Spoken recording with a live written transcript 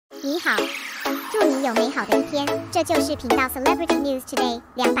你好，祝你有美好的一天。这就是频道 Celebrity News Today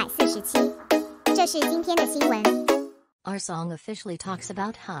 247。这是今天的新闻。Our song officially talks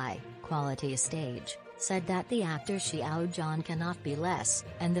about high-quality stage, said that the actor Xiao Zhan cannot be less,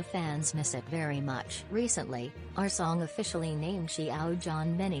 and the fans miss it very much. Recently, our song officially named Xiao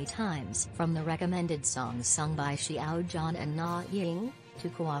Zhan many times from the recommended songs sung by Xiao Zhan and Ying, to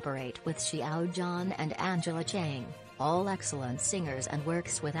cooperate with Xiao Zhan and Chang. All excellent singers and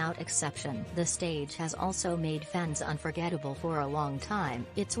works without exception. The stage has also made fans unforgettable for a long time.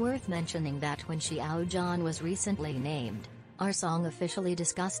 It's worth mentioning that when Xiao Zhan was recently named, our song officially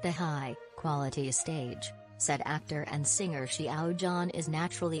discussed the high-quality stage, said actor and singer Xiao Zhan is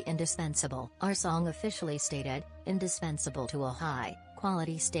naturally indispensable. Our song officially stated, indispensable to a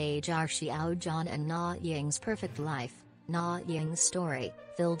high-quality stage are Xiao Zhan and Ying's perfect life, Ying's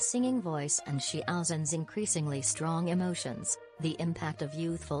story-filled singing voice and Xiao Zhan's increasingly strong emotions. The impact of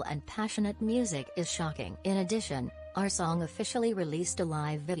youthful and passionate music is shocking. In addition, our song officially released a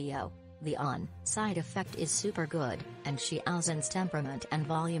live video. The on-side effect is super good, and Xiao Zhan's temperament and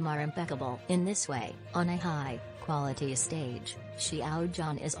volume are impeccable. In this way, on a high-quality stage, Xiao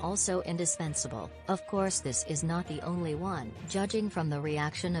Zhan is also indispensable. Of course, this is not the only one. Judging from the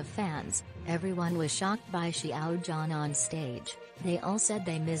reaction of fans, everyone was shocked by Xiao Zhan on stage. They all said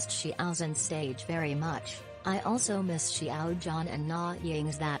they missed Xiao Zhan's stage very much. I also miss Xiao Zhan and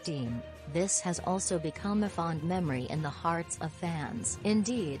Ying's that team. This has also become a fond memory in the hearts of fans.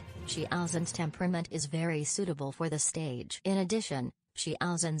 Indeed, Xiao Zhan's temperament is very suitable for the stage. In addition,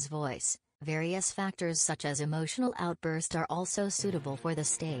 Xiao Zhan's voice, various factors such as emotional outburst are also suitable for the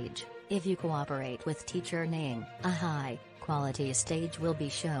stage. If you cooperate with teacher Ning, a high-quality stage will be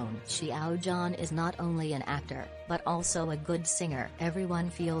shown. Xiao Zhan is not only an actor, but also a good singer. Everyone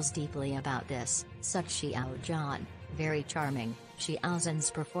feels deeply about this. Such Xiao Zhan, very charming. Xiao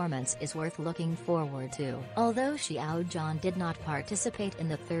Zhan's performance is worth looking forward to. Although Xiao Zhan did not participate in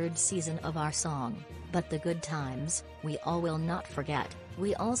the third season of our song, but the good times, we all will not forget.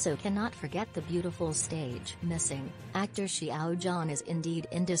 We also cannot forget the beautiful stage. Missing actor Xiao Zhan is indeed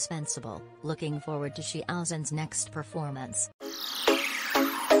indispensable. Looking forward to Xiao Zhan's next performance.